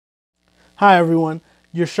Hi everyone,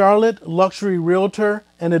 your Charlotte Luxury Realtor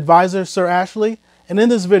and Advisor, Sir Ashley. And in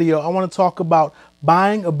this video, I want to talk about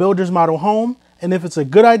buying a builder's model home and if it's a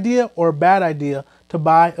good idea or a bad idea to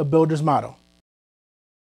buy a builder's model.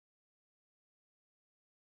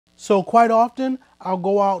 So quite often, I'll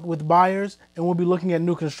go out with buyers and we'll be looking at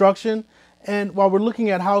new construction. And while we're looking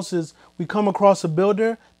at houses, we come across a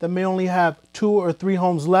builder that may only have 2 or 3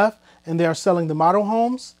 homes left and they are selling the model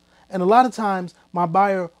homes. And a lot of times my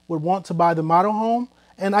buyer would want to buy the model home,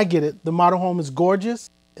 and I get it. The model home is gorgeous.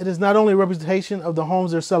 It is not only a representation of the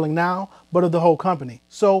homes they're selling now, but of the whole company.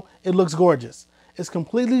 So it looks gorgeous. It's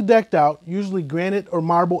completely decked out, usually granite or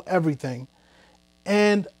marble, everything.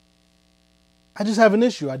 And I just have an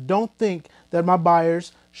issue. I don't think that my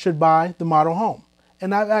buyers should buy the model home.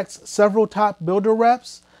 And I've asked several top builder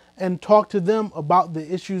reps and talked to them about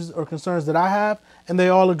the issues or concerns that I have, and they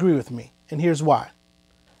all agree with me. And here's why.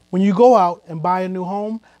 When you go out and buy a new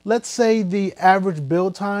home, let's say the average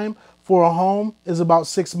build time for a home is about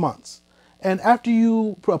 6 months. And after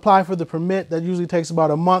you apply for the permit, that usually takes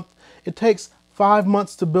about a month, it takes 5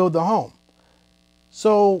 months to build the home.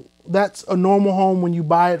 So that's a normal home when you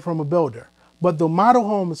buy it from a builder. But the model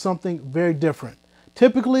home is something very different.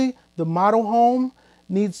 Typically, the model home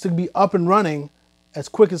needs to be up and running as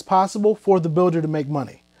quick as possible for the builder to make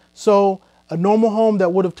money. So a normal home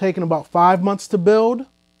that would have taken about 5 months to build,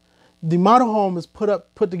 the model home is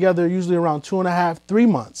put together usually around 2.5, 3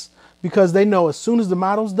 months, because they know as soon as the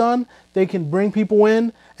model's done, they can bring people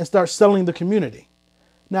in and start selling the community.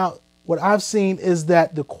 Now, what I've seen is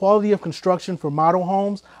that the quality of construction for model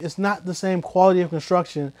homes is not the same quality of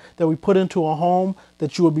construction that we put into a home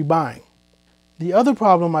that you would be buying. The other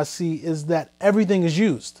problem I see is that everything is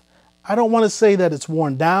used. I don't want to say that it's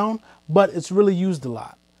worn down, but it's really used a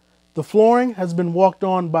lot. The flooring has been walked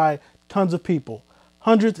on by tons of people.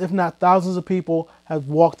 Hundreds, if not thousands of people have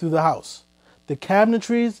walked through the house. The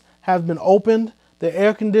cabinetries have been opened. The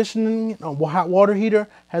air conditioning, hot water heater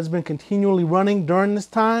has been continually running during this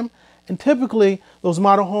time. And typically, those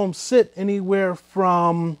model homes sit anywhere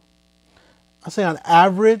from, I say on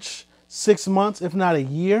average, 6 months, if not a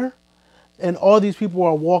year. And all these people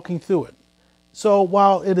are walking through it. So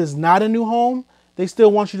while it is not a new home, they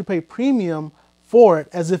still want you to pay premium for it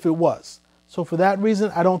as if it was. So for that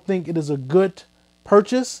reason, I don't think it is a good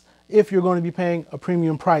purchase if you're going to be paying a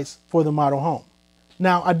premium price for the model home.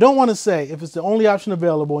 Now, I don't want to say if it's the only option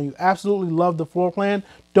available and you absolutely love the floor plan,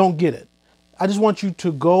 don't get it. I just want you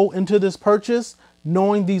to go into this purchase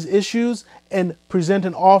knowing these issues and present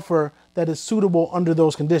an offer that is suitable under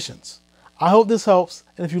those conditions. I hope this helps,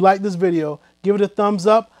 and if you like this video, give it a thumbs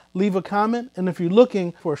up, leave a comment, and if you're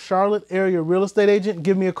looking for a Charlotte area real estate agent,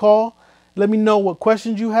 give me a call. Let me know what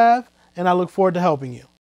questions you have, and I look forward to helping you.